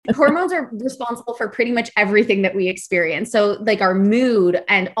Hormones are responsible for pretty much everything that we experience. So like our mood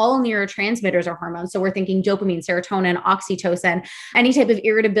and all neurotransmitters are hormones. So we're thinking dopamine, serotonin, oxytocin, any type of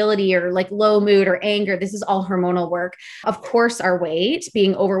irritability or like low mood or anger. This is all hormonal work. Of course, our weight,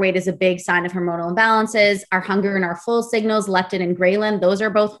 being overweight is a big sign of hormonal imbalances. Our hunger and our full signals, leptin and ghrelin, those are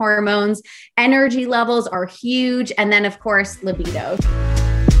both hormones. Energy levels are huge. And then of course, libido.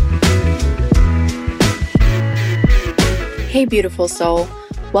 Hey, beautiful soul.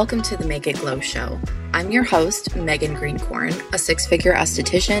 Welcome to the Make It Glow Show. I'm your host, Megan Greencorn, a six-figure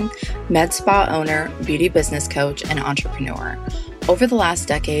esthetician, med spa owner, beauty business coach, and entrepreneur. Over the last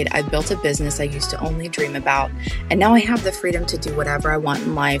decade, I've built a business I used to only dream about, and now I have the freedom to do whatever I want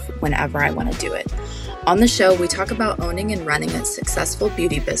in life whenever I want to do it. On the show, we talk about owning and running a successful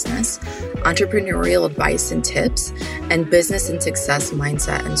beauty business, entrepreneurial advice and tips, and business and success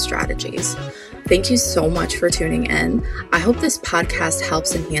mindset and strategies. Thank you so much for tuning in. I hope this podcast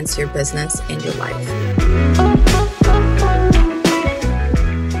helps enhance your business and your life.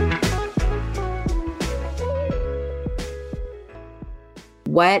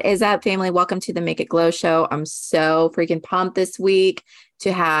 What is up, family? Welcome to the Make It Glow Show. I'm so freaking pumped this week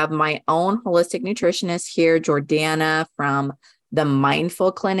to have my own holistic nutritionist here, Jiordana from the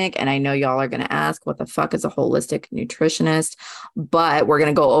Mindfull Clinic. And I know y'all are going to ask, what the fuck is a holistic nutritionist? But we're going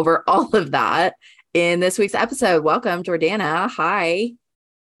to go over all of that in this week's episode. Welcome, Jiordana. Hi.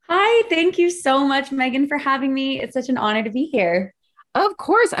 Hi. Thank you so much, Megan, for having me. It's such an honor to be here. Of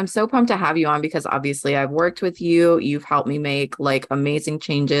course. I'm so pumped to have you on because obviously I've worked with you. You've helped me make like amazing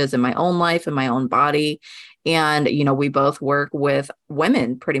changes in my own life and my own body. And, you know, we both work with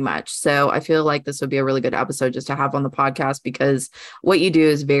women pretty much. So I feel like this would be a really good episode just to have on the podcast because what you do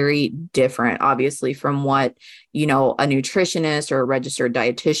is very different, obviously, from what, you know, a nutritionist or a registered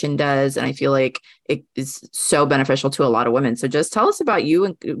dietitian does. And I feel like it is so beneficial to a lot of women. So just tell us about you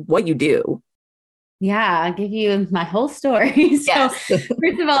and what you do. Yeah, I'll give you my whole story. Yes.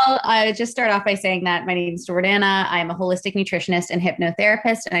 First of all, I just start off by saying that my name is Jiordana. I'm a holistic nutritionist and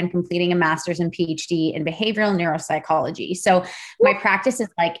hypnotherapist, and I'm completing a master's and PhD in behavioral neuropsychology. So my practice is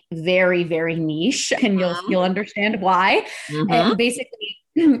like very, very niche, and you'll understand why. And basically,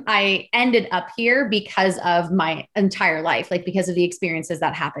 I ended up here because of my entire life, like because of the experiences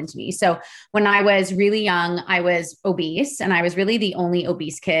that happened to me. So when I was really young, I was obese and I was really the only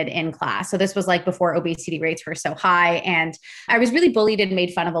obese kid in class. So this was like before obesity rates were so high. And I was really bullied and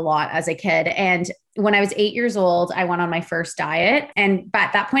made fun of a lot as a kid. And when I was 8 years old, I went on my first diet. But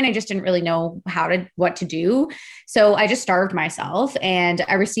at that point, I just didn't really know what to do. So I just starved myself and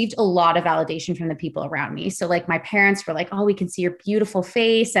I received a lot of validation from the people around me. So like my parents were like, oh, we can see your beautiful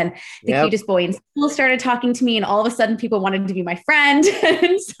face. And the cutest boy in school started talking to me. And all of a sudden people wanted to be my friend.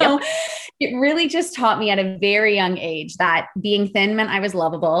 And so it really just taught me at a very young age that being thin meant I was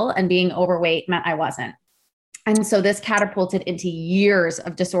lovable and being overweight meant I wasn't. And so this catapulted into years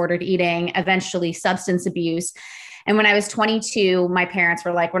of disordered eating, eventually substance abuse. And when I was 22, my parents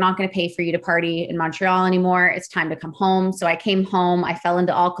were like, we're not going to pay for you to party in Montreal anymore. It's time to come home. So I came home. I fell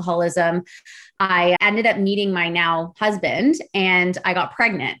into alcoholism. I ended up meeting my now husband and I got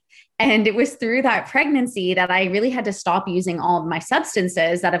pregnant. And it was through that pregnancy that I really had to stop using all of my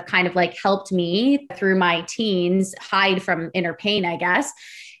substances that have kind of like helped me through my teens hide from inner pain, I guess.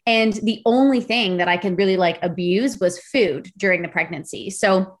 And the only thing that I could really like abuse was food during the pregnancy.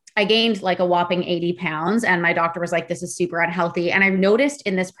 So I gained like a whopping 80 pounds and my doctor was like, this is super unhealthy. And I noticed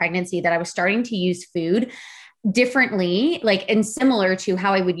in this pregnancy that I was starting to use food differently, like, and similar to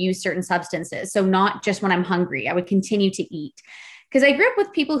how I would use certain substances. So not just when I'm hungry, I would continue to eat. Because I grew up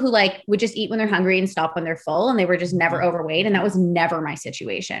with people who like would just eat when they're hungry and stop when they're full, and they were just never overweight. And that was never my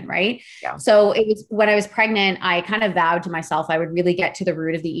situation. Right. Yeah. So it was when I was pregnant, I kind of vowed to myself, I would really get to the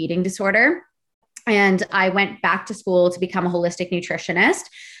root of the eating disorder. And I went back to school to become a holistic nutritionist.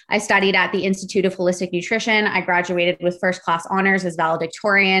 I studied at the Institute of Holistic Nutrition. I graduated with first class honors as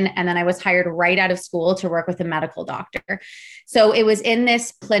valedictorian. And then I was hired right out of school to work with a medical doctor. So it was in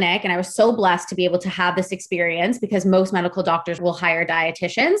this clinic, and I was so blessed to be able to have this experience because most medical doctors will hire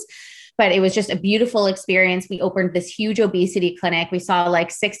dietitians. But it was just a beautiful experience. We opened this huge obesity clinic. We saw like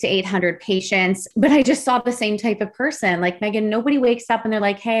 600 to 800 patients, but I just saw the same type of person. Like, Megan, nobody wakes up and they're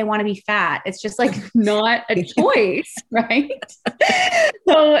like, hey, I want to be fat. It's just like not a choice, right?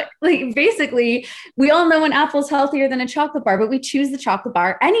 So like basically we all know an apple's healthier than a chocolate bar, but we choose the chocolate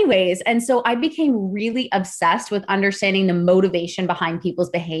bar anyways. And so I became really obsessed with understanding the motivation behind people's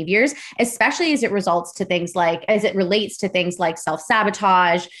behaviors, especially as it relates to things like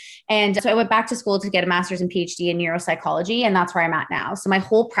self-sabotage And so I went back to school to get a master's and PhD in neuropsychology. And that's where I'm at now. So my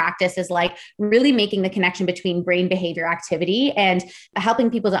whole practice is like really making the connection between brain behavior activity and helping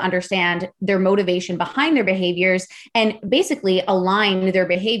people to understand their motivation behind their behaviors and basically align their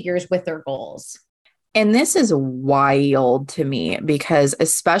behaviors with their goals. And this is wild to me because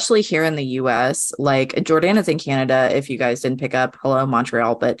especially here in the US, like Jiordana's in Canada, if you guys didn't pick up, hello,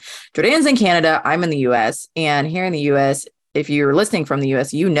 Montreal, but Jiordana's in Canada, I'm in the US. And here in the US, if you're listening from the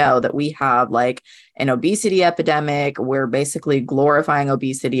US, you know that we have like an obesity epidemic. We're basically glorifying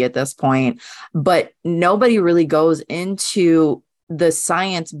obesity at this point, but nobody really goes into the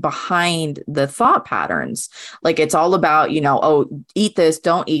science behind the thought patterns. Like it's all about, oh, eat this,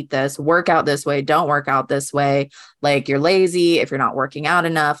 don't eat this, work out this way, don't work out this way. Like you're lazy if you're not working out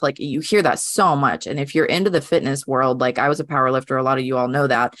enough. Like you hear that so much. And if you're into the fitness world, like I was a power lifter, a lot of you all know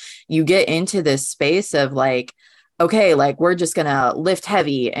that, you get into this space of like, okay, like we're just going to lift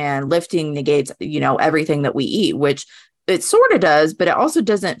heavy and lifting negates, everything that we eat, which it sort of does, but it also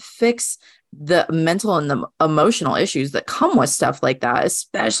doesn't fix the mental and the emotional issues that come with stuff like that,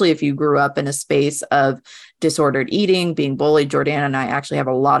 especially if you grew up in a space of disordered eating, being bullied. Jiordana and I actually have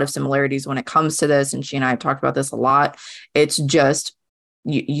a lot of similarities when it comes to this. And she and I have talked about this a lot. It's just,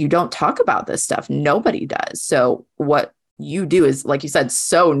 you don't talk about this stuff. Nobody does. So what you do is, like you said,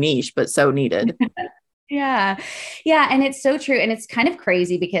 so niche, but so needed. Yeah. Yeah. And it's so true. And it's kind of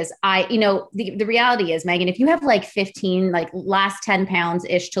crazy because the reality is, Megan, if you have like 15, like last 10 pounds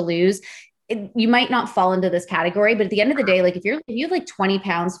ish to lose, you might not fall into this category, but at the end of the day, like if you have like 20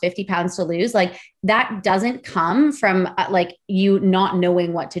 pounds, 50 pounds to lose, like that doesn't come from like you not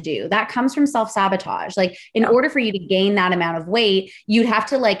knowing what to do. That comes from self-sabotage. Like in order for you to gain that amount of weight, you'd have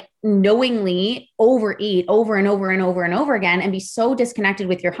to like knowingly overeat over and over and over and over again and be so disconnected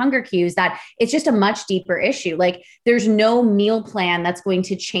with your hunger cues that it's just a much deeper issue. Like there's no meal plan that's going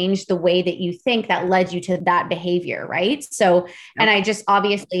to change the way that you think that led you to that behavior. Right. So, and I just,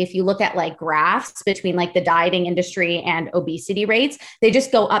 obviously, if you look at like graphs between like the dieting industry and obesity rates, they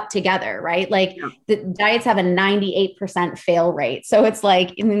just go up together. Right. Like the diets have a 98% fail rate. So it's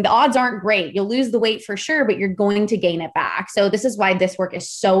like, the odds aren't great. You'll lose the weight for sure, but you're going to gain it back. So this is why this work is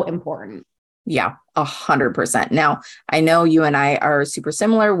so important. Yeah, 100%. Now, I know you and I are super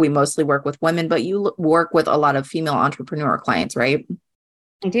similar. We mostly work with women, but you work with a lot of female entrepreneur clients, right?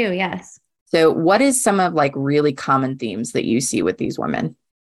 I do, yes. So what is some of like really common themes that you see with these women?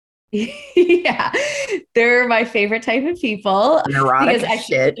 Yeah, they're my favorite type of people. Neurotic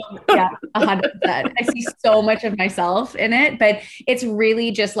shit. Yeah, 100%. I see so much of myself in it, but it's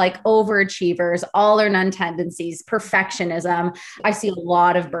really just like overachievers, all or none tendencies, perfectionism. I see a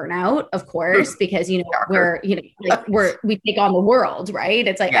lot of burnout, of course, because we take on the world, right?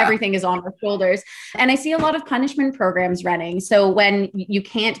 It's like everything is on our shoulders. And I see a lot of punishment programs running. So when you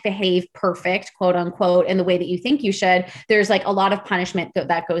can't behave perfect, quote unquote, in the way that you think you should, there's like a lot of punishment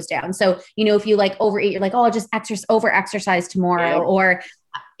that goes down. So, if you like overeat, you're like, oh, I'll just over exercise tomorrow. Or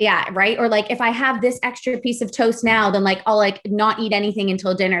right. Or like, if I have this extra piece of toast now, then like, I'll like not eat anything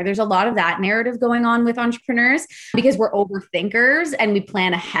until dinner. There's a lot of that narrative going on with entrepreneurs because we're overthinkers and we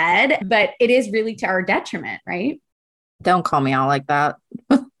plan ahead, but it is really to our detriment, right? Don't call me out like that.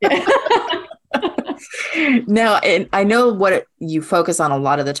 No, and I know what you focus on a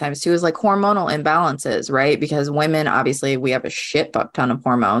lot of the times too is like hormonal imbalances, right? Because women, obviously, we have a shit buck ton of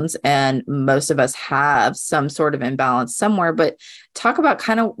hormones and most of us have some sort of imbalance somewhere, but talk about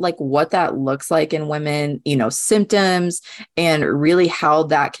kind of like what that looks like in women, symptoms and really how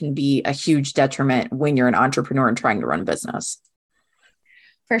that can be a huge detriment when you're an entrepreneur and trying to run a business.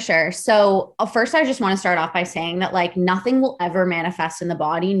 For sure. So first, I just want to start off by saying that like nothing will ever manifest in the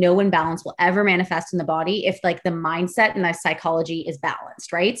body. No imbalance will ever manifest in the body if like the mindset and the psychology is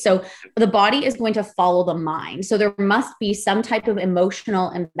balanced, right? So the body is going to follow the mind. So there must be some type of emotional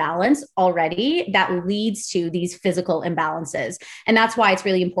imbalance already that leads to these physical imbalances. And that's why it's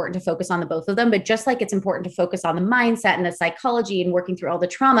really important to focus on the both of them. But just like it's important to focus on the mindset and the psychology and working through all the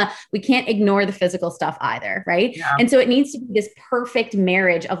trauma, we can't ignore the physical stuff either, right? Yeah. And so it needs to be this perfect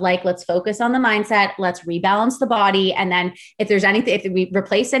marriage of like, let's focus on the mindset, let's rebalance the body. And then if we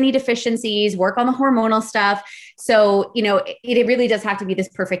replace any deficiencies, work on the hormonal stuff. So, it really does have to be this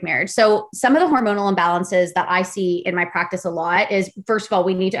perfect marriage. So some of the hormonal imbalances that I see in my practice a lot is, first of all,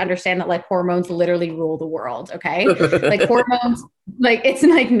 we need to understand that like hormones literally rule the world. Okay. Like hormones, like it's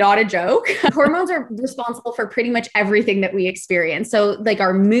like not a joke. Hormones are responsible for pretty much everything that we experience. So like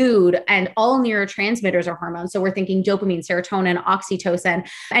our mood and all neurotransmitters are hormones. So we're thinking dopamine, serotonin, oxytocin,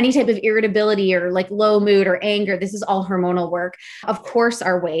 any type of irritability or like low mood or anger. This is all hormonal work. Of course,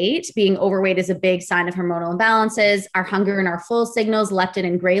 our weight, being overweight is a big sign of hormonal imbalances. Our hunger and our full signals, leptin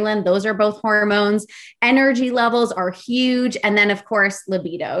and ghrelin, those are both hormones. Energy levels are huge. And then of course,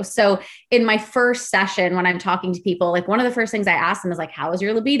 libido. So in my first session, when I'm talking to people, like one of the first things I ask them is like, how is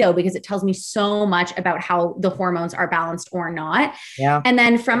your libido? Because it tells me so much about how the hormones are balanced or not. Yeah. And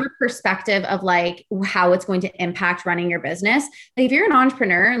then from a perspective of like how it's going to impact running your business, like if you're an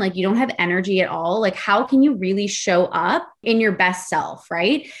entrepreneur and like you don't have energy at all, like how can you really show up in your best self,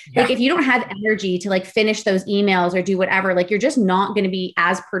 right? Yeah. Like if you don't have energy to like finish those emails or do whatever, like you're just not going to be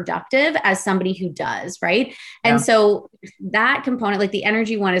as productive as somebody who does, right? And so that component, like the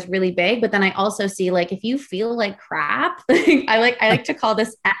energy one is really big, but then I also see like if you feel like crap, I like to call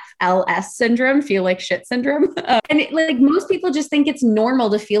this FLS syndrome, feel like shit syndrome. Like most people just think it's normal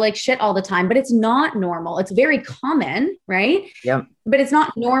to feel like shit all the time, but it's not normal. It's very common, right? Yep. But it's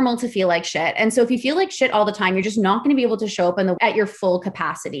not normal to feel like shit. And so if you feel like shit all the time, you're just not going to be able to show up at your full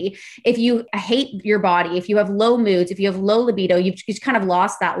capacity. If you hate your body, if you have low moods, if you have low libido, you've kind of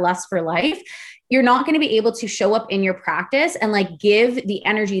lost that lust for life. You're not going to be able to show up in your practice and like give the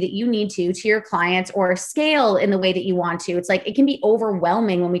energy that you need to your clients or scale in the way that you want to. It's like, it can be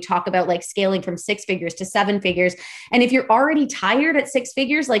overwhelming when we talk about like scaling from 6 figures to 7 figures. And if you're already tired at 6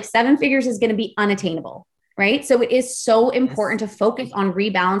 figures, like 7 figures is going to be unattainable. Right. So it is so important to focus on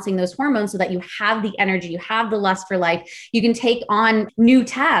rebalancing those hormones so that you have the energy, you have the lust for life. You can take on new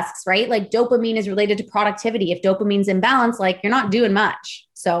tasks, right? Like dopamine is related to productivity. If dopamine's imbalanced, like you're not doing much.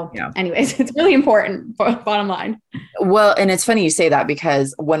 So anyways, it's really important, bottom line. Well, and it's funny you say that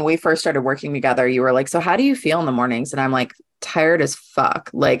because when we first started working together, you were like, so how do you feel in the mornings? And I'm like, tired as fuck.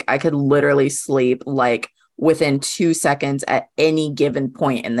 Like I could literally sleep like within 2 seconds at any given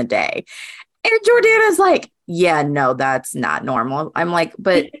point in the day. And Jiordana's like, yeah, no, that's not normal. I'm like,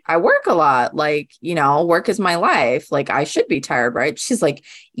 but I work a lot. Like, you know, work is my life. Like I should be tired, right? She's like,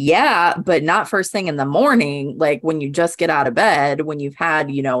 yeah, but not first thing in the morning. Like when you just get out of bed, when you've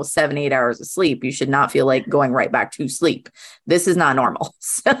had, 7, 8 hours of sleep, you should not feel like going right back to sleep. This is not normal.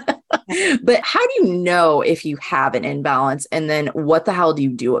 But how do you know if you have an imbalance? And then what the hell do you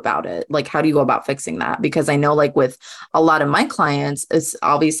do about it? Like, how do you go about fixing that? Because I know like with a lot of my clients, it's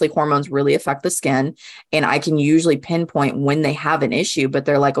obviously hormones really affect the skin. And I can usually pinpoint when they have an issue, but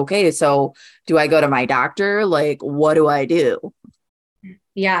they're like, okay, so do I go to my doctor? Like, what do I do?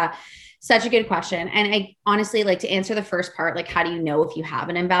 Yeah, such a good question. And I honestly like to answer the first part, like, how do you know if you have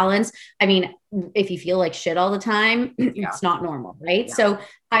an imbalance? I mean, if you feel like shit all the time, it's not normal, right? Yeah. So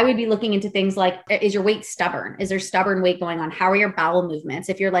I would be looking into things like, is your weight stubborn? Is there stubborn weight going on? How are your bowel movements?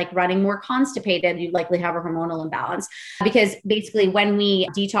 If you're like running more constipated, you likely have a hormonal imbalance, because basically when we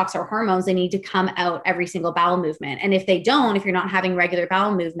detox our hormones, they need to come out every single bowel movement. And if they don't, if you're not having regular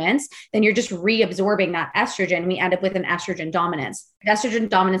bowel movements, then you're just reabsorbing that estrogen. We end up with an estrogen dominance. Estrogen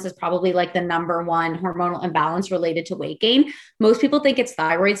dominance is probably like the number one hormonal imbalance related to weight gain. Most people think it's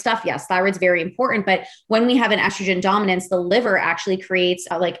thyroid stuff. Yes, thyroid's very important. But when we have an estrogen dominance, the liver actually creates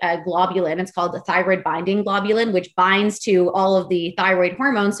like a globulin. It's called the thyroid binding globulin, which binds to all of the thyroid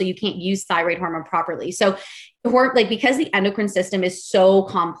hormones. So you can't use thyroid hormone properly. So like, because the endocrine system is so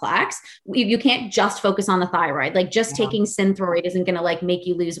complex, you can't just focus on the thyroid. Like just taking Synthroid isn't going to like make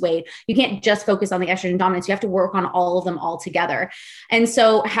you lose weight. You can't just focus on the estrogen dominance. You have to work on all of them all together. And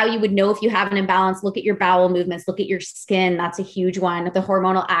so how you would know if you have an imbalance, look at your bowel movements, look at your skin. That's a huge one. The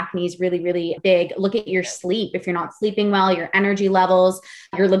hormonal acne is really, really big. Look at your sleep. If you're not sleeping well, your energy levels,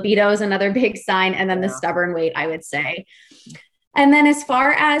 your libido is another big sign. And then the stubborn weight, I would say. And then as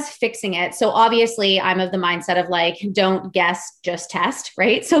far as fixing it, so obviously I'm of the mindset of like, don't guess, just test,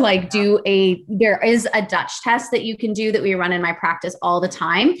 right? So like there is a Dutch test that you can do that we run in my practice all the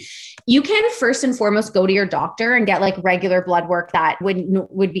time. You can first and foremost go to your doctor and get like regular blood work that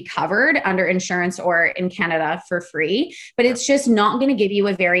would be covered under insurance or in Canada for free, but it's just not going to give you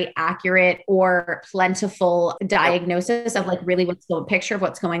a very accurate or plentiful diagnosis of like really what's the picture of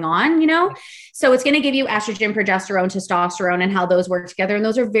what's going on, So it's going to give you estrogen, progesterone, testosterone, and how those work together. And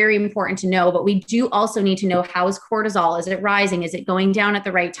those are very important to know, but we do also need to know, how is cortisol? Is it rising? Is it going down at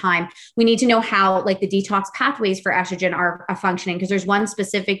the right time? We need to know how like the detox pathways for estrogen are functioning, because there's one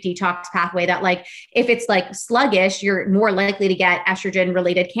specific detox pathway that like, if it's like sluggish, you're more likely to get estrogen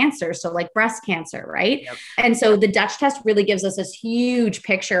related cancer. So like breast cancer, right? Yep. And so the Dutch test really gives us this huge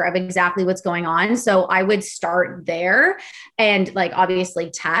picture of exactly what's going on. So I would start there and like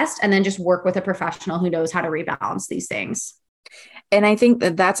obviously test, and then just work with a professional who knows how to rebalance these things. And I think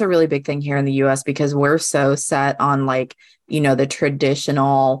that that's a really big thing here in the US because we're so set on like, the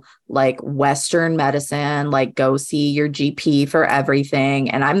traditional like Western medicine, like go see your GP for everything.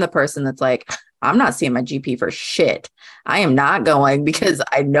 And I'm the person that's like, I'm not seeing my GP for shit. I am not going because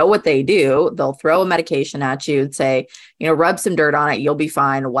I know what they do. They'll throw a medication at you and say, rub some dirt on it. You'll be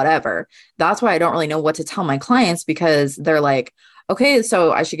fine, whatever. That's why I don't really know what to tell my clients because they're like, okay,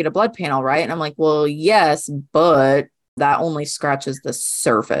 so I should get a blood panel, right? And I'm like, well, yes, but that only scratches the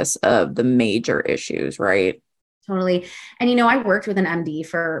surface of the major issues, right? Totally. And, I worked with an MD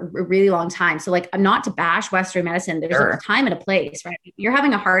for a really long time. So like, I'm not to bash Western medicine. There's a time and a place, right? If you're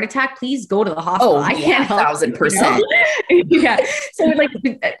having a heart attack, please go to the hospital. I can't help 1,000%. Yeah. So like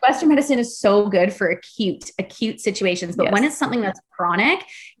Western medicine is so good for acute situations. But when it's something that's chronic,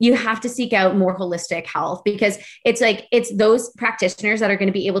 you have to seek out more holistic health because it's those practitioners that are going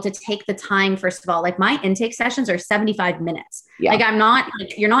to be able to take the time. First of all, like my intake sessions are 75 minutes. Yeah.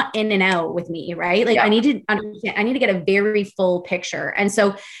 Like you're not in and out with me, right? Like I need to understand, I need to get a very full picture. And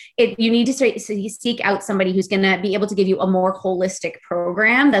so you need to seek out somebody who's going to be able to give you a more holistic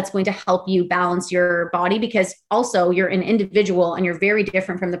program that's going to help you balance your body because also you're an individual and you're very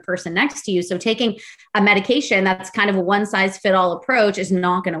different from the person next to you. So taking a medication that's kind of a one size fit all approach is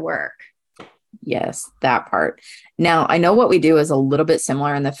not going to work. Yes, that part. Now, I know what we do is a little bit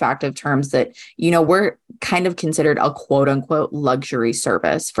similar in the fact of terms that, we're kind of considered a quote unquote luxury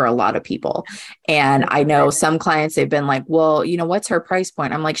service for a lot of people. And I know some clients, they've been like, well, what's her price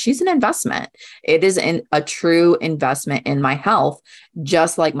point? I'm like, she's an investment. It is a true investment in my health,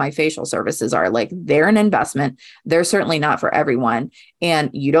 just like my facial services are. Like they're an investment. They're certainly not for everyone.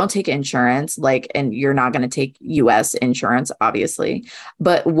 And you don't take insurance, and you're not going to take US insurance, obviously.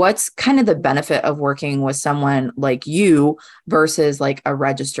 But what's kind of the benefit of working with someone like you versus like a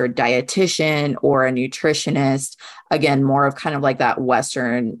registered dietitian or a nutritionist? Again, more of kind of like that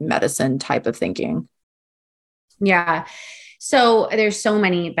Western medicine type of thinking. Yeah. So there's so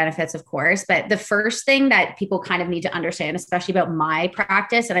many benefits, of course, but the first thing that people kind of need to understand, especially about my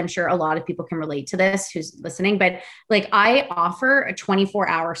practice, and I'm sure a lot of people can relate to this who's listening, but like I offer a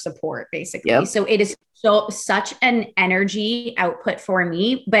 24-hour support basically. Yep. So it is such an energy output for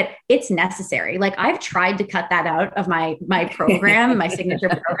me, but it's necessary. Like I've tried to cut that out of my program, my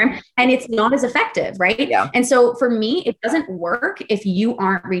signature program, and it's not as effective. Right. Yeah. And so for me, it doesn't work if you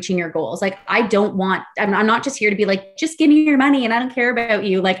aren't reaching your goals. Like I'm not just here to be like, just give me your money and I don't care about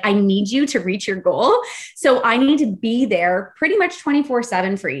you. Like I need you to reach your goal. So I need to be there pretty much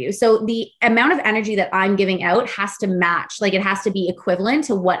 24/7 for you. So the amount of energy that I'm giving out has to match, like it has to be equivalent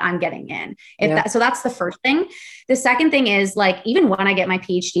to what I'm getting in. So that's the first thing. The second thing is like, even when I get my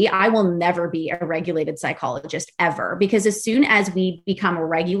PhD, I will never be a regulated psychologist ever, because as soon as we become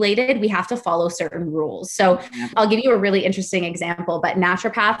regulated, we have to follow certain rules. So I'll give you a really interesting example, but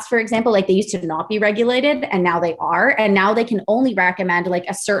naturopaths, for example, like they used to not be regulated and now they are, and now they can only recommend like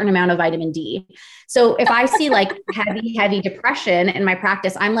a certain amount of vitamin D. So if I see like heavy depression in my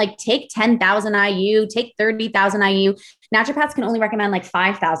practice, I'm like, take 10,000 IU, take 30,000 IU. Naturopaths can only recommend like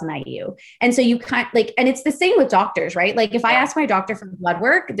 5,000 IU. And so you kind like, and it's the same with doctors, right? Like if I ask my doctor for blood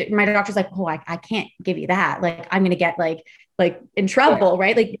work, my doctor's like, oh, I can't give you that. Like, I'm going to get like in trouble,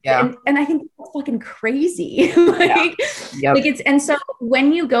 right? Like, and I think that's fucking crazy. And so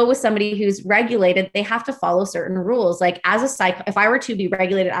when you go with somebody who's regulated, they have to follow certain rules. Like if I were to be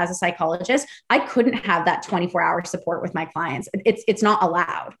regulated as a psychologist, I couldn't have that 24-hour support with my clients. It's not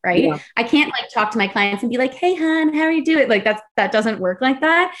allowed, right? Yeah. I can't like talk to my clients and be like, hey, hon, how are you doing? Like that doesn't work like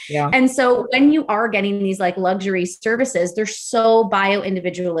that. Yeah. And so when you are getting these like luxury services, they're so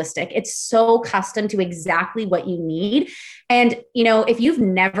bio-individualistic. It's so custom to exactly what you need. And, if you've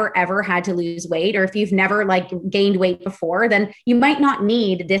never, ever had to lose weight, or if you've never like gained weight before, then you might not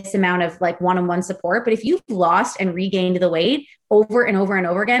need this amount of like one-on-one support. But if you've lost and regained the weight over and over and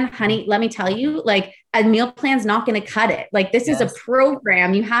over again, honey, let me tell you, like a meal plan's not going to cut it. Like this is a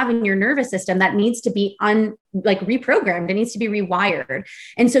program you have in your nervous system that needs to be reprogrammed. It needs to be rewired.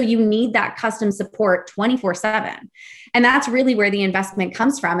 And so you need that custom support 24/7. And that's really where the investment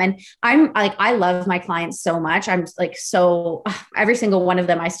comes from. And I'm like, I love my clients so much. I'm like, every single one of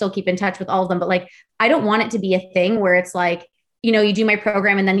them, I still keep in touch with all of them, but like, I don't want it to be a thing where it's like, you do my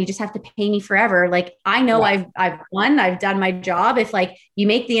program and then you just have to pay me forever. Like, I know I've done my job. If like you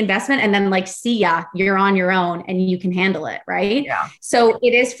make the investment and then like, see ya, you're on your own and you can handle it. Right. Yeah. So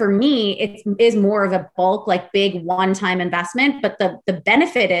it is, for me, it is more of a bulk, like big one-time investment, but the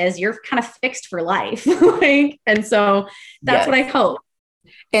benefit is you're kind of fixed for life. And so that's what I hope.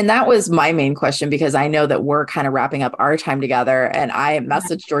 And that was my main question, because I know that we're kind of wrapping up our time together. And I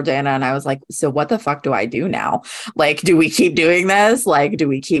messaged Jordana and I was like, so what the fuck do I do now? Like, do we keep doing this? Like, do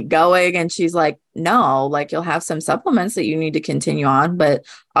we keep going? And she's like, no, like you'll have some supplements that you need to continue on, but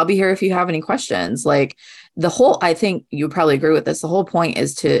I'll be here if you have any questions. Like I think you probably agree with this. The whole point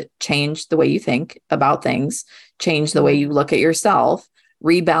is to change the way you think about things, change the way you look at yourself,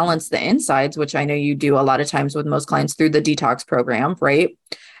 rebalance the insides, which I know you do a lot of times with most clients through the detox program, right?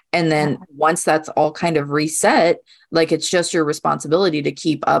 And then once that's all kind of reset, like it's just your responsibility to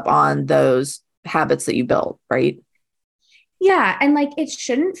keep up on those habits that you built, right? Yeah. And like, it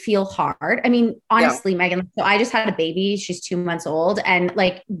shouldn't feel hard. I mean, honestly, Megan, so I just had a baby. She's 2 months old, and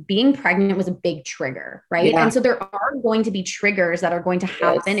like being pregnant was a big trigger. Right. And so there are going to be triggers that are going to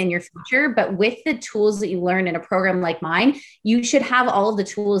happen in your future, but with the tools that you learn in a program like mine, you should have all of the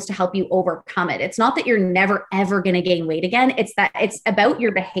tools to help you overcome it. It's not that you're never, ever going to gain weight again. It's that it's about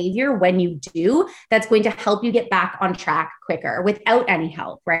your behavior when you do, that's going to help you get back on track quicker without any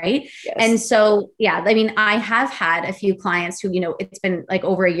help. Right. And so, I mean, I have had a few clients who, it's been like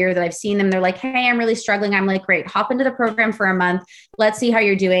over a year that I've seen them. They're like, hey, I'm really struggling. I'm like, great, hop into the program for a month. Let's see how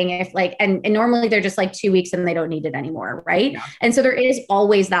you're doing. If like, and normally they're just like 2 weeks and they don't need it anymore. Right. Yeah. And so there is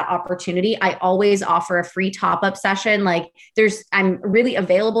always that opportunity. I always offer a free top-up session. Like I'm really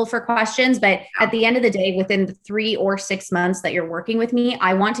available for questions, but at the end of the day, within the 3 or 6 months that you're working with me,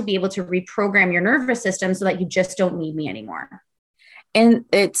 I want to be able to reprogram your nervous system so that you just don't need me anymore. And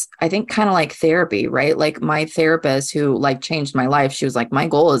it's, I think, kind of like therapy, right? Like my therapist who like changed my life, she was like, my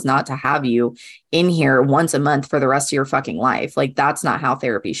goal is not to have you in here once a month for the rest of your fucking life. Like that's not how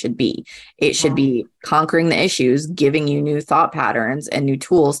therapy should be. It should be conquering the issues, giving you new thought patterns and new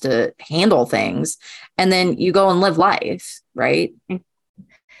tools to handle things. And then you go and live life, right?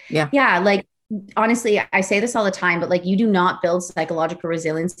 Yeah. Yeah. Like, honestly, I say this all the time, but like you do not build psychological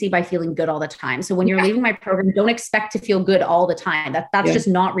resiliency by feeling good all the time. So when you're leaving my program, don't expect to feel good all the time. That's just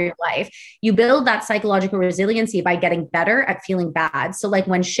not real life. You build that psychological resiliency by getting better at feeling bad. So like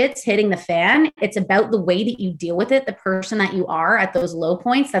when shit's hitting the fan, it's about the way that you deal with it, the person that you are at those low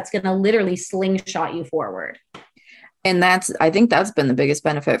points, that's going to literally slingshot you forward. And I think that's been the biggest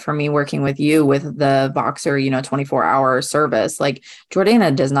benefit for me working with you with the Voxer, 24-hour service. Like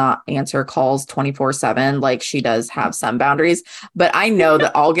Jiordana does not answer calls 24/7. Like she does have some boundaries, but I know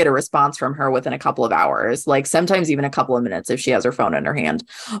that I'll get a response from her within a couple of hours, like sometimes even a couple of minutes if she has her phone in her hand.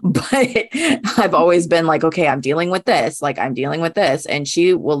 But I've always been like, okay, I'm dealing with this. Like I'm dealing with this. And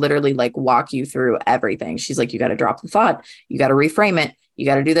she will literally like walk you through everything. She's like, you got to drop the thought. You got to reframe it. You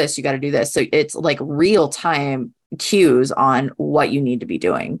got to do this. You got to do this. So it's like real time cues on what you need to be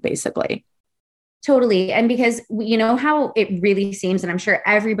doing, basically. Totally. And because you know how it really seems, and I'm sure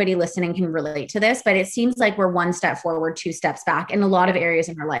everybody listening can relate to this, but it seems like we're one step forward, 2 steps back in a lot of areas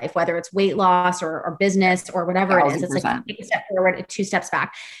in our life, whether it's weight loss or business or whatever it is. It's like take a step forward, 2 steps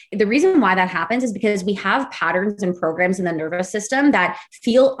back. The reason why that happens is because we have patterns and programs in the nervous system that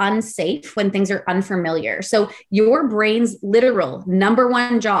feel unsafe when things are unfamiliar. So your brain's literal number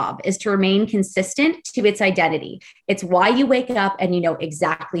one job is to remain consistent to its identity. It's why you wake up and you know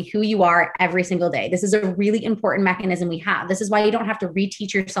exactly who you are every single day. This is a really important mechanism we have. This is why you don't have to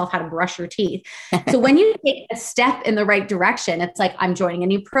reteach yourself how to brush your teeth. So when you take a step in the right direction, it's like, I'm joining a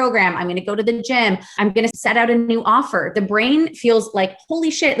new program. I'm going to go to the gym. I'm going to set out a new offer. The brain feels like,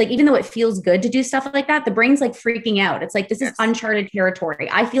 holy shit. Like, even though it feels good to do stuff like that, the brain's like freaking out. It's like, this is uncharted territory.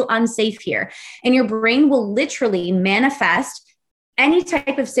 I feel unsafe here. And your brain will literally manifest any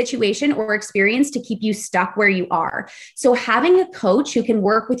type of situation or experience to keep you stuck where you are. So having a coach who can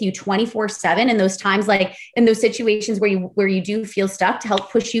work with you 24/7 in those times, like in those situations where you do feel stuck, to help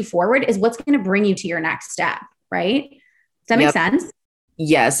push you forward is what's going to bring you to your next step. Right? Does that make sense?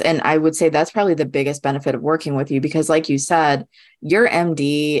 Yes. And I would say that's probably the biggest benefit of working with you, because like you said, your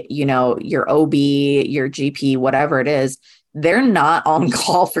MD, your OB, your GP, whatever it is, they're not on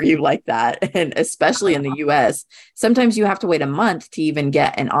call for you like that. And especially in the US, sometimes you have to wait a month to even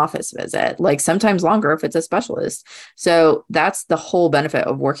get an office visit, like sometimes longer if it's a specialist. So that's the whole benefit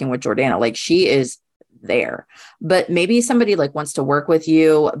of working with Jiordana. Like she is there, but maybe somebody like wants to work with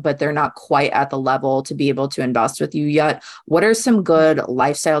you, but they're not quite at the level to be able to invest with you yet. What are some good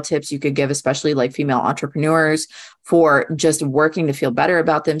lifestyle tips you could give, especially like female entrepreneurs, for just working to feel better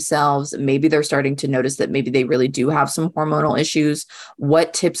about themselves? Maybe they're starting to notice that maybe they really do have some hormonal issues.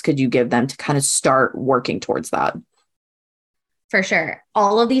 What tips could you give them to kind of start working towards that? For sure.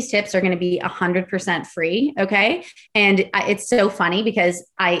 All of these tips are going to be 100% free. Okay. And it's so funny because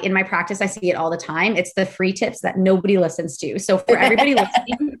in my practice, I see it all the time. It's the free tips that nobody listens to. So for everybody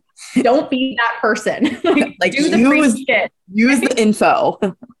listening, Don't be that person. Like do the freaky shit. Use the info.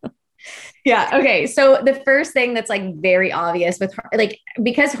 Yeah. Okay. So the first thing that's like very obvious with like,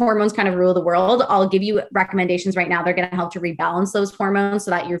 because hormones kind of rule the world, I'll give you recommendations right now. They're going to help to rebalance those hormones so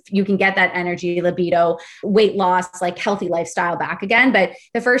that you can get that energy, libido, weight loss, like healthy lifestyle back again. But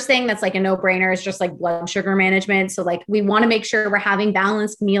the first thing that's like a no-brainer is just like blood sugar management. So like we want to make sure we're having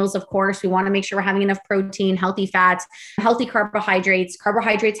balanced meals. Of course, we want to make sure we're having enough protein, healthy fats, healthy carbohydrates.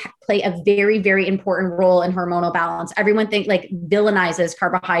 Carbohydrates play a very, very important role in hormonal balance. Everyone villainizes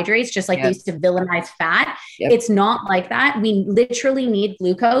carbohydrates, just like they used to villainize fat. Yep. It's not like that. We literally need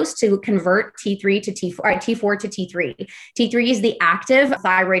glucose to convert T3 to T4, T4 to T3. T3 is the active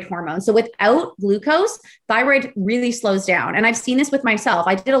thyroid hormone. So without glucose, thyroid really slows down. And I've seen this with myself.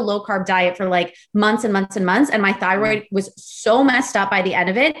 I did a low carb diet for like months and months and months. And my thyroid was so messed up by the end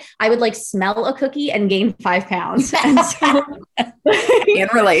of it. I would like smell a cookie and gain 5 pounds. And so can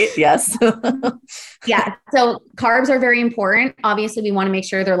relate. Yes. Yeah. So carbs are very important. Obviously, we want to make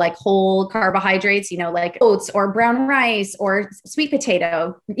sure they're like whole carbohydrates, like oats or brown rice or sweet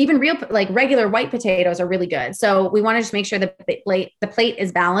potato, even regular white potatoes are really good. So we want to just make sure that the plate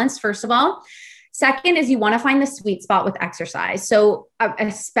is balanced, first of all. Second is you want to find the sweet spot with exercise. So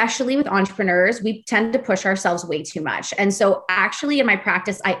especially with entrepreneurs, we tend to push ourselves way too much. And so actually in my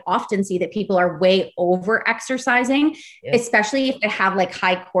practice, I often see that people are way over exercising, especially if they have like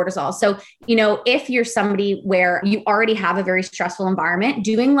high cortisol. So, if you're somebody where you already have a very stressful environment,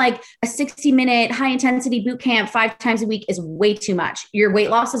 doing like a 60-minute high intensity boot camp 5 times a week is way too much. Your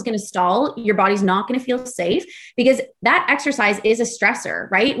weight loss is going to stall. Your body's not going to feel safe because that exercise is a stressor,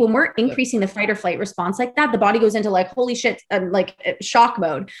 right? When we're increasing the fight or flight response like that, the body goes into like, holy shit, like shock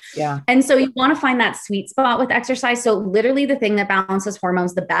mode. Yeah. And so you want to find that sweet spot with exercise. So literally the thing that balances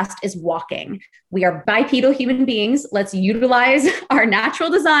hormones the best is walking. We are bipedal human beings. Let's utilize our natural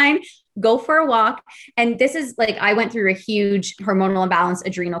design, go for a walk. And this is like, I went through a huge hormonal imbalance,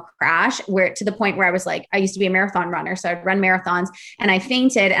 adrenal crash, where to the point where I was like, I used to be a marathon runner. So I'd run marathons and I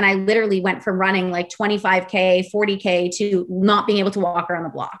fainted. And I literally went from running like 25K, 40K to not being able to walk around the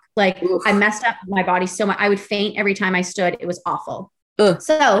block. Like oof. I messed up my body so much. I would faint every time I stood. It was awful. Ugh.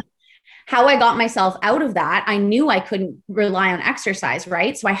 So how I got myself out of that, I knew I couldn't rely on exercise,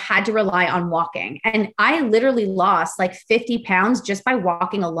 right? So I had to rely on walking. And I literally lost like 50 pounds just by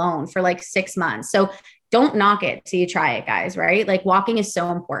walking alone for like 6 months. So don't knock it till you try it, guys, right? Like walking is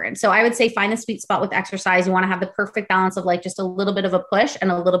so important. So I would say find the sweet spot with exercise. You want to have the perfect balance of like just a little bit of a push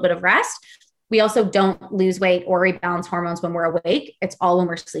and a little bit of rest. We also don't lose weight or rebalance hormones when we're awake. It's all when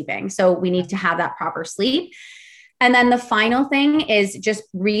we're sleeping. So we need to have that proper sleep. And then the final thing is just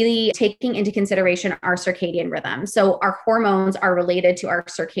really taking into consideration our circadian rhythm. So our hormones are related to our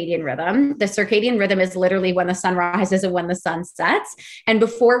circadian rhythm. The circadian rhythm is literally when the sun rises and when the sun sets. And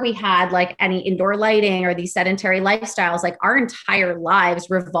before we had like any indoor lighting or these sedentary lifestyles, like our entire lives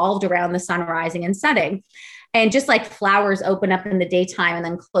revolved around the sun rising and setting. And just like flowers open up in the daytime and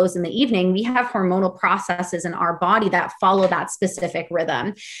then close in the evening, we have hormonal processes in our body that follow that specific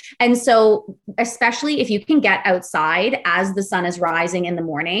rhythm. And so, especially if you can get outside as the sun is rising in the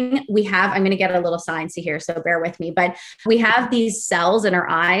morning, I'm going to get a little sciencey here, so bear with me, but we have these cells in our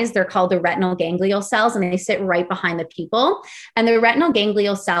eyes. They're called the retinal ganglion cells, and they sit right behind the pupil. And the retinal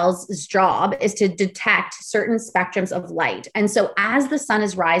ganglion cells' job is to detect certain spectrums of light. And so as the sun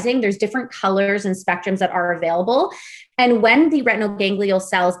is rising, there's different colors and spectrums that are available. And when the retinal ganglion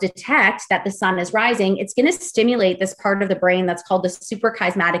cells detect that the sun is rising, it's going to stimulate this part of the brain that's called the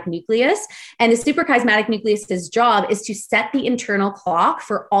suprachiasmatic nucleus. And the suprachiasmatic nucleus's job is to set the internal clock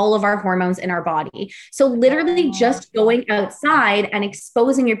for all of our hormones in our body. So literally just going outside and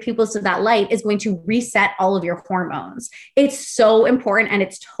exposing your pupils to that light is going to reset all of your hormones. It's so important and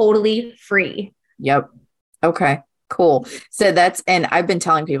it's totally free. Yep. Okay. Cool. So and I've been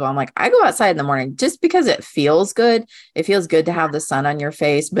telling people, I'm like, I go outside in the morning just because it feels good. It feels good to have the sun on your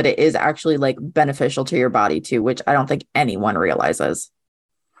face, but it is actually like beneficial to your body too, which I don't think anyone realizes.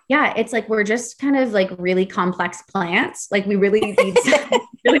 Yeah. It's like, we're just kind of like really complex plants. Like we really need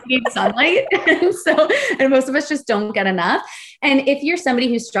sunlight. And most of us just don't get enough. And if you're somebody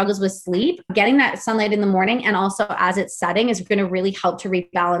who struggles with sleep, getting that sunlight in the morning and also as it's setting is going to really help to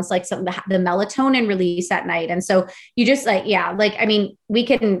rebalance like some of the melatonin release at night. And so you just we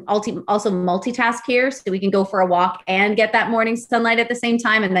can also multitask here. So we can go for a walk and get that morning sunlight at the same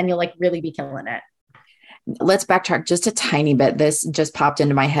time. And then you'll like really be killing it. let's backtrack just a tiny bit. This just popped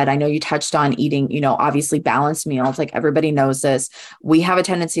into my head. I know you touched on eating, obviously balanced meals. Like everybody knows this. We have a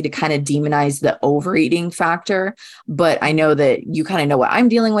tendency to kind of demonize the overeating factor, but I know that you kind of know what I'm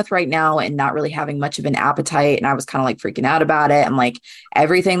dealing with right now and not really having much of an appetite. And I was kind of like freaking out about it. And like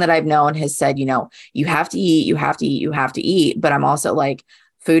everything that I've known has said, you have to eat, you have to eat, you have to eat. But I'm also like,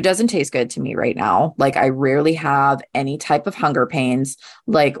 food doesn't taste good to me right now. Like I rarely have any type of hunger pains.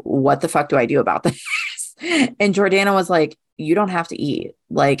 Like, what the fuck do I do about this? And Jiordana was like, you don't have to eat.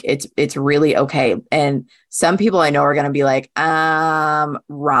 Like it's really okay. And some people I know are going to be like, wrong.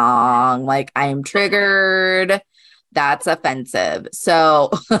 Like I'm triggered. That's offensive.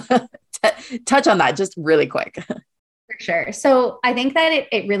 So touch on that just really quick. For sure. So I think that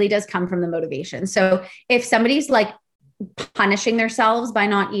it really does come from the motivation. So if somebody's like punishing themselves by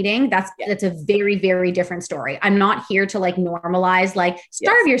not eating, that's a very, very different story. I'm not here to like normalize, like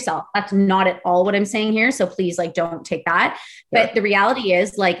starve yourself. That's not at all what I'm saying here. So please like, don't take that. Yeah. But the reality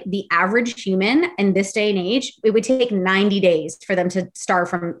is like the average human in this day and age, it would take 90 days for them to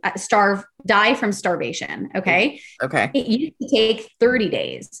die from starvation. Okay. Okay. It used to take 30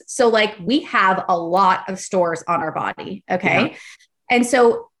 days. So like we have a lot of stores on our body. Okay. Yeah. And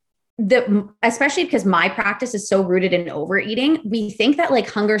so especially because my practice is so rooted in overeating, we think that like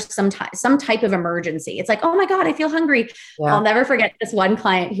hunger is some type of emergency. It's like, oh my God, I feel hungry. Yeah. I'll never forget this one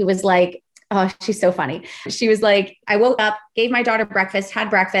client who was like, oh, she's so funny. She was like, I woke up, gave my daughter breakfast,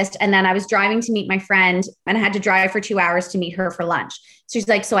 had breakfast, and then I was driving to meet my friend and I had to drive for 2 hours to meet her for lunch. So she's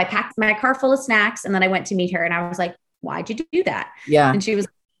like, so I packed my car full of snacks and then I went to meet her and I was like, why'd you do that? Yeah. And she was,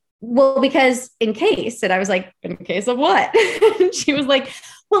 well, because in case, and I was like, in case of what? And she was like,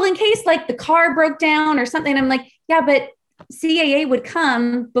 well, in case like the car broke down or something. And I'm like, yeah, but CAA would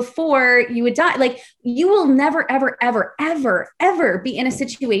come before you would die. Like you will never, ever, ever, ever, ever be in a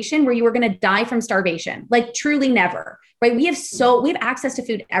situation where you are going to die from starvation. Like truly never, right? We have access to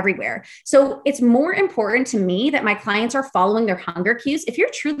food everywhere. So it's more important to me that my clients are following their hunger cues. If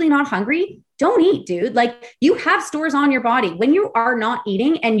you're truly not hungry, don't eat, dude. Like you have stores on your body when you are not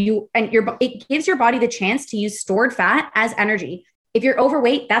eating it gives your body the chance to use stored fat as energy. If you're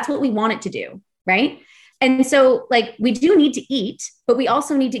overweight, that's what we want it to do, right? And so like we do need to eat, but we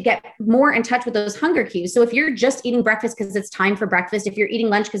also need to get more in touch with those hunger cues. So if you're just eating breakfast because it's time for breakfast, if you're eating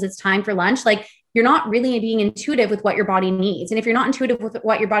lunch because it's time for lunch, like you're not really being intuitive with what your body needs. And if you're not intuitive with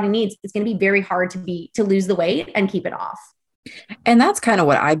what your body needs, it's going to be very hard to lose the weight and keep it off. And that's kind of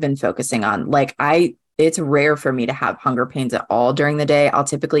what I've been focusing on. Like it's rare for me to have hunger pains at all during the day. I'll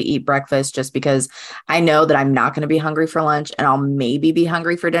typically eat breakfast just because I know that I'm not going to be hungry for lunch and I'll maybe be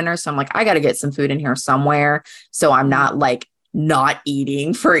hungry for dinner. So I'm like, I got to get some food in here somewhere. So I'm not like not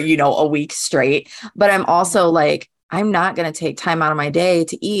eating for, a week straight, but I'm also like, I'm not going to take time out of my day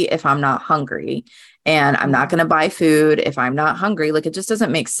to eat if I'm not hungry. And I'm not going to buy food if I'm not hungry. Like, it just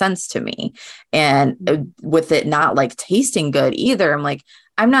doesn't make sense to me. And with it not like tasting good either, I'm like,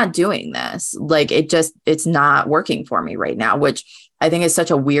 I'm not doing this. Like, it's not working for me right now, which I think is such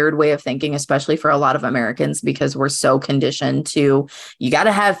a weird way of thinking, especially for a lot of Americans, because we're so conditioned to, you got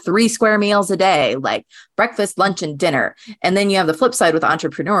to have 3 square meals a day, like breakfast, lunch, and dinner. And then you have the flip side with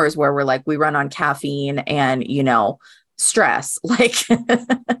entrepreneurs where we're like, we run on caffeine and, stress. Like,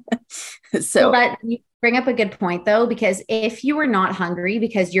 so well, you bring up a good point though, because if you are not hungry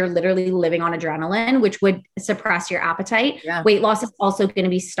because you're literally living on adrenaline, which would suppress your appetite, weight loss is also going to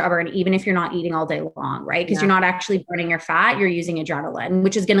be stubborn, even if you're not eating all day long, right? Because you're not actually burning your fat, you're using adrenaline,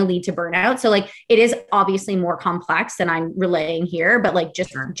 which is going to lead to burnout. So like, it is obviously more complex than I'm relaying here, but like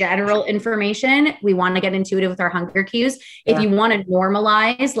just general information, we want to get intuitive with our hunger cues. If you want to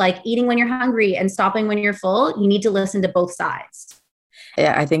normalize like eating when you're hungry and stopping when you're full, you need to listen to both sides.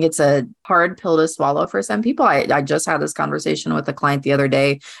 Yeah, I think it's a hard pill to swallow for some people. I just had this conversation with a client the other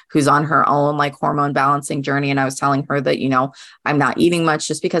day who's on her own like hormone balancing journey. And I was telling her that, I'm not eating much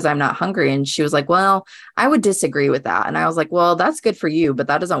just because I'm not hungry. And she was like, well, I would disagree with that. And I was like, well, that's good for you, but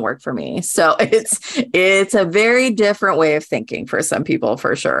that doesn't work for me. So it's a very different way of thinking for some people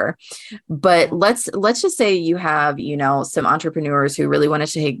for sure. But let's just say you have, some entrepreneurs who really want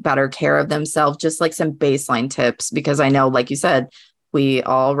to take better care of themselves, just like some baseline tips, because I know, like you said, we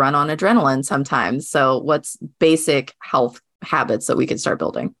all run on adrenaline sometimes. So what's basic health habits that we can start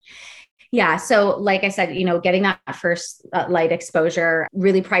building? Yeah. So, like I said, getting that first light exposure,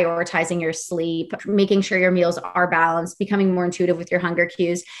 really prioritizing your sleep, making sure your meals are balanced, becoming more intuitive with your hunger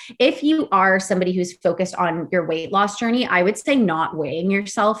cues. If you are somebody who's focused on your weight loss journey, I would say not weighing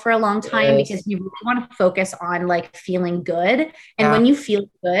yourself for a long time because you really want to focus on like feeling good. And when you feel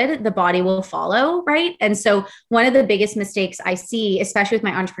good, the body will follow. Right. And so, one of the biggest mistakes I see, especially with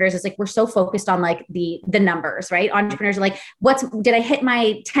my entrepreneurs, is like we're so focused on like the numbers, right? Entrepreneurs are like, did I hit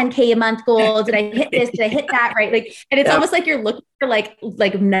my 10K a month goal? Did I hit this? Did I hit that? Right. Like, and it's almost like you're looking for like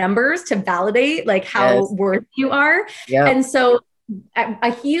numbers to validate like how worthy you are. And so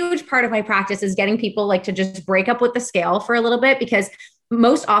a huge part of my practice is getting people like to just break up with the scale for a little bit, because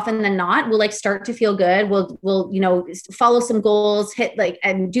most often than not, we'll like start to feel good. We'll follow some goals, hit like,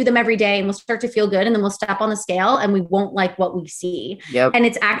 and do them every day, and we'll start to feel good. And then we'll step on the scale and we won't like what we see. And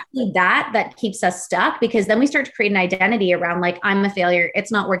it's actually that keeps us stuck, because then we start to create an identity around like, I'm a failure.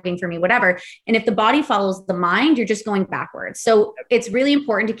 It's not working for me, whatever. And if the body follows the mind, you're just going backwards. So it's really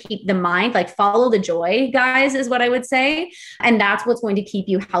important to keep the mind, like follow the joy, guys, is what I would say. And that's what's going to keep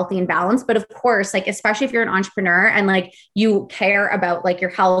you healthy and balanced. But of course, like, especially if you're an entrepreneur and like you care about like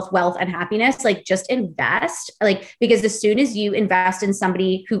your health, wealth, and happiness, like just invest, like, because as soon as you invest in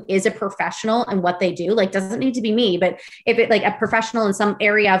somebody who is a professional in what they do, like doesn't need to be me, but if it like a professional in some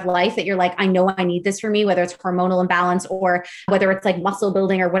area of life that you're like, I know I need this for me, whether it's hormonal imbalance or whether it's like muscle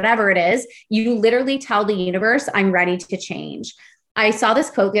building or whatever it is, you literally tell the universe, I'm ready to change. I saw this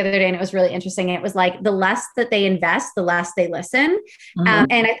quote the other day and it was really interesting. It was like, the less that they invest, the less they listen.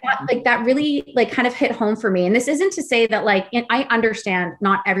 And I thought like that really like kind of hit home for me. And this isn't to say that like, I understand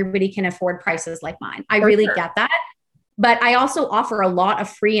not everybody can afford prices like mine. I really get that. But I also offer a lot of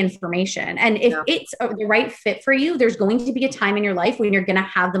free information. And if it's the right fit for you, there's going to be a time in your life when you're going to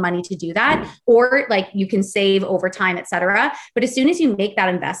have the money to do that, or like you can save over time, et cetera. But as soon as you make that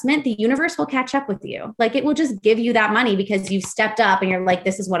investment, the universe will catch up with you. Like it will just give you that money because you've stepped up and you're like,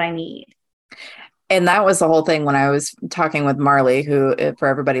 this is what I need. And that was the whole thing when I was talking with Marley, who, for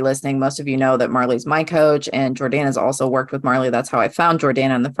everybody listening, most of you know that Marley's my coach, and Jiordana's also worked with Marley. That's how I found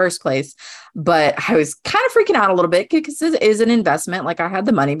Jiordana in the first place. But I was kind of freaking out a little bit because it is an investment. Like I had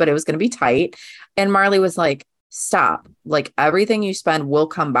the money, but it was going to be tight. And Marley was like, stop. Like everything you spend will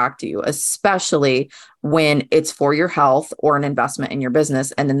come back to you, especially when it's for your health or an investment in your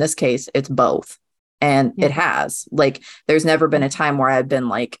business. And in this case, it's both. And it has. Like there's never been a time where I've been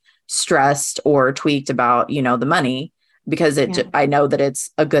like stressed or tweaked about, the money, because I know that it's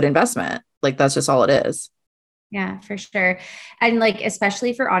a good investment. Like that's just all it is. Yeah, for sure. And like,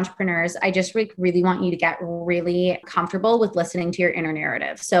 especially for entrepreneurs, I just really want you to get really comfortable with listening to your inner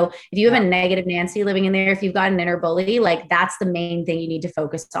narrative. So if you have a negative Nancy living in there, if you've got an inner bully, like that's the main thing you need to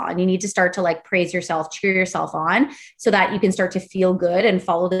focus on. You need to start to like praise yourself, cheer yourself on so that you can start to feel good and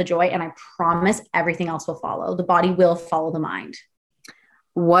follow the joy. And I promise everything else will follow. The body will follow the mind.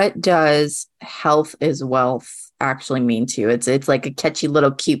 What does health is wealth actually mean to you? It's like a catchy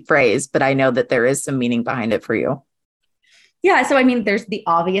little cute phrase, but I know that there is some meaning behind it for you. Yeah. So, I mean, there's the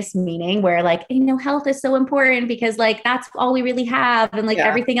obvious meaning where like, health is so important because like, that's all we really have. And like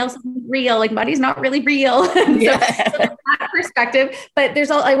everything else isn't real, like money's not really real. So from that perspective, but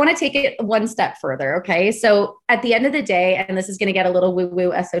I want to take it one step further. Okay. So at the end of the day, and this is going to get a little woo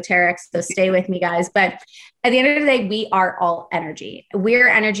woo esoteric, so stay with me guys, but at the end of the day, we are all energy. We're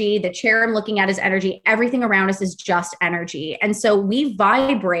energy. The chair I'm looking at is energy. Everything around us is just energy. And so we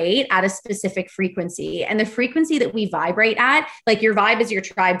vibrate at a specific frequency. And the frequency that we vibrate at, like your vibe is your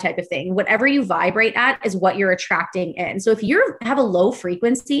tribe type of thing. Whatever you vibrate at is what you're attracting in. So if you have a low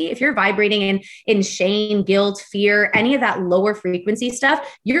frequency, if you're vibrating in shame, guilt, fear, any of that lower frequency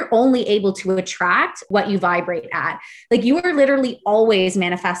stuff, you're only able to attract what you vibrate at. Like you are literally always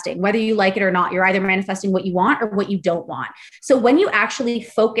manifesting, whether you like it or not. You're either manifesting what you want or what you don't want. So when you actually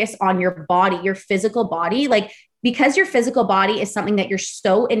focus on your body, your physical body, like because your physical body is something that you're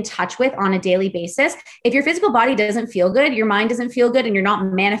so in touch with on a daily basis, if your physical body doesn't feel good, your mind doesn't feel good, and you're not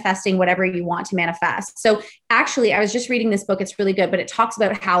manifesting whatever you want to manifest. So actually, I was just reading this book. It's really good, but it talks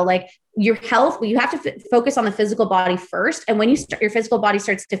about how like your health, you have to focus on the physical body first. And when your physical body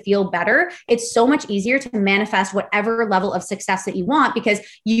starts to feel better, it's so much easier to manifest whatever level of success that you want, because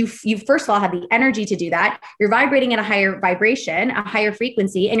you first of all have the energy to do that. You're vibrating at a higher vibration, a higher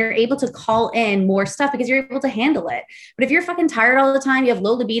frequency, and you're able to call in more stuff because you're able to handle it. But if you're fucking tired all the time, you have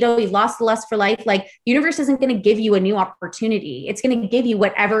low libido, you've lost the lust for life, like the universe isn't going to give you a new opportunity. It's going to give you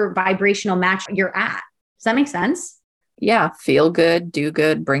whatever vibrational match you're at. Does that make sense? Yeah. Feel good, do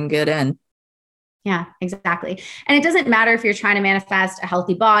good, bring good in. Yeah, exactly. And it doesn't matter if you're trying to manifest a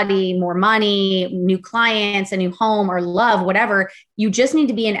healthy body, more money, new clients, a new home, or love, whatever. You just need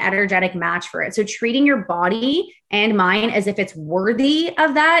to be an energetic match for it. So treating your body and mind as if it's worthy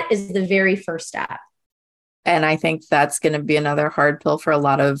of that is the very first step. And I think that's going to be another hard pill for a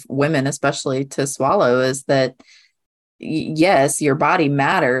lot of women, especially to swallow, is that yes, your body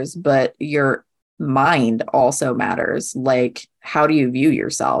matters, but your mind also matters. Like, how do you view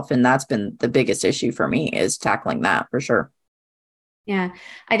yourself? And that's been the biggest issue for me, is tackling that for sure. Yeah.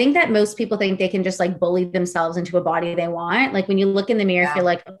 I think that most people think they can just like bully themselves into a body they want. Like when you look in the mirror, if you're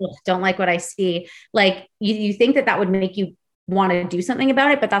like, oh, don't like what I see, like you think that would make you want to do something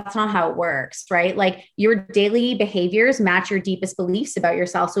about it, but that's not how it works, right? Like your daily behaviors match your deepest beliefs about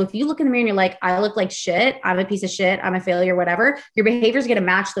yourself. So if you look in the mirror and you're like, I look like shit, I'm a piece of shit, I'm a failure, whatever, your behavior is going to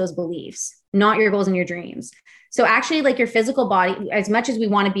match those beliefs, not your goals and your dreams. So actually, like your physical body, as much as we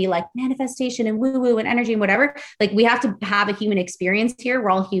want to be like manifestation and woo woo and energy and whatever, like we have to have a human experience here. We're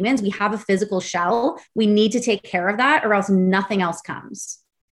all humans. We have a physical shell. We need to take care of that or else nothing else comes.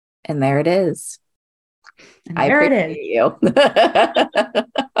 And there it is. And there it is. You.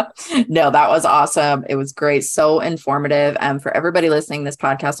 No, that was awesome. It was great. So informative. And for everybody listening, this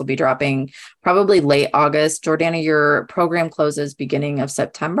podcast will be dropping probably late August. Jiordana, your program closes beginning of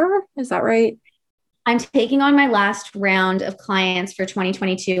September. Is that right? I'm taking on my last round of clients for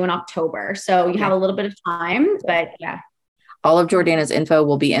 2022 in October. So you have a little bit of time, but yeah. All of Jiordana's info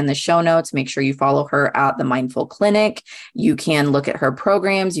will be in the show notes. Make sure you follow her at the Mindfull Clinic. You can look at her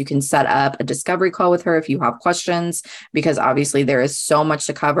programs. You can set up a discovery call with her if you have questions, because obviously there is so much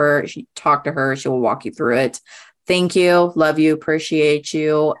to cover. Talk to her. She will walk you through it. Thank you. Love you. Appreciate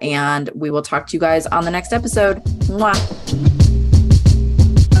you. And we will talk to you guys on the next episode. Mwah.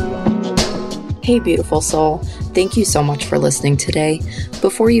 Hey, beautiful soul. Thank you so much for listening today.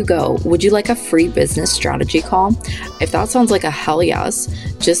 Before you go, would you like a free business strategy call? If that sounds like a hell yes,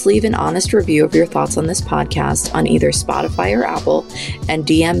 just leave an honest review of your thoughts on this podcast on either Spotify or Apple and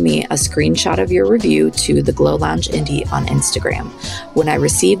DM me a screenshot of your review to the Glow Lounge Indie on Instagram. When I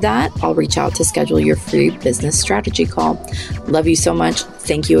receive that, I'll reach out to schedule your free business strategy call. Love you so much.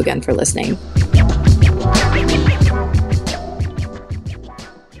 Thank you again for listening.